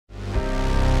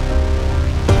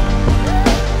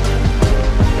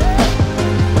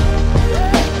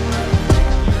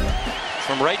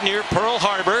right near Pearl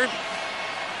Harbor.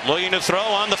 Looking to throw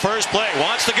on the first play.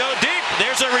 Wants to go deep.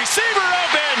 There's a receiver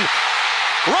open.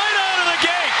 Right out of the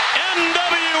gate.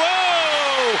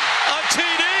 NWO. A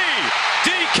TD.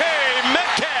 DK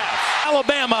Metcalf.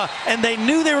 Alabama, and they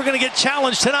knew they were going to get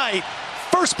challenged tonight.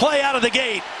 First play out of the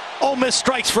gate. Ole Miss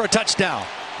strikes for a touchdown.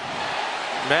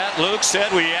 Matt Luke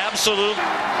said we absolutely.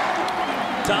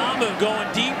 Tamu going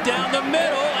deep down the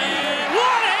middle and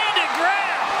one-handed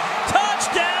grab.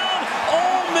 Touchdown,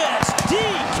 Ole Miss.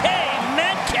 DK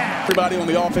Metcalf. Everybody on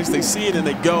the offense, they see it and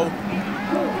they go.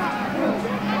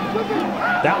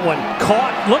 That one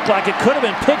caught, looked like it could have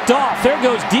been picked off. There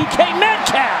goes DK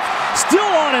Metcalf, still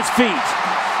on his feet.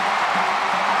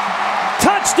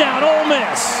 Touchdown, Ole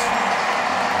Miss.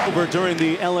 Over during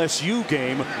the LSU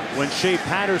game when Shea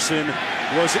Patterson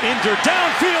was injured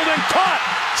downfield and caught,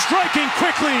 striking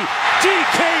quickly.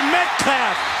 DK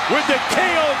Metcalf with the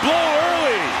KO blow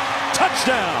early.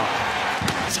 Touchdown.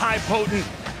 It's high potent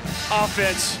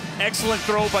offense. Excellent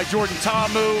throw by Jordan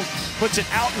Tamu. Puts it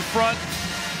out in front.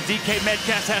 DK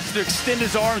Metcalf has to extend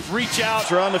his arms, reach out.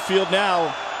 They're on the field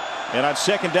now, and on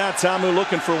second down, Tamu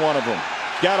looking for one of them.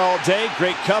 Got all day,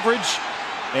 great coverage,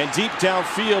 and deep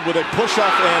downfield with a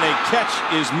push-off and a catch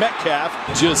is Metcalf.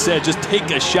 Just said, just take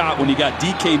a shot when you got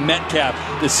DK Metcalf,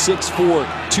 the 6'4",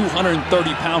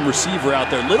 230-pound receiver out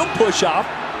there. Little push-off.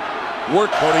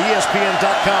 Work. Go to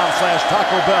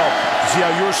ESPN.com/Taco Bell to see how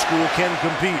your school can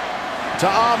compete.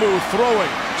 Ta'amu throwing,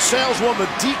 sails one to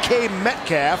DK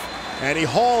Metcalf, and he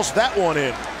hauls that one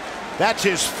in. That's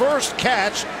his first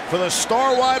catch for the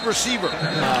star wide receiver.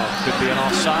 Could be an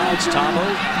offsides.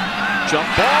 Tamu, jump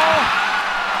ball.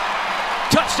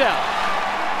 Touchdown.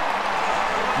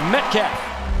 Metcalf.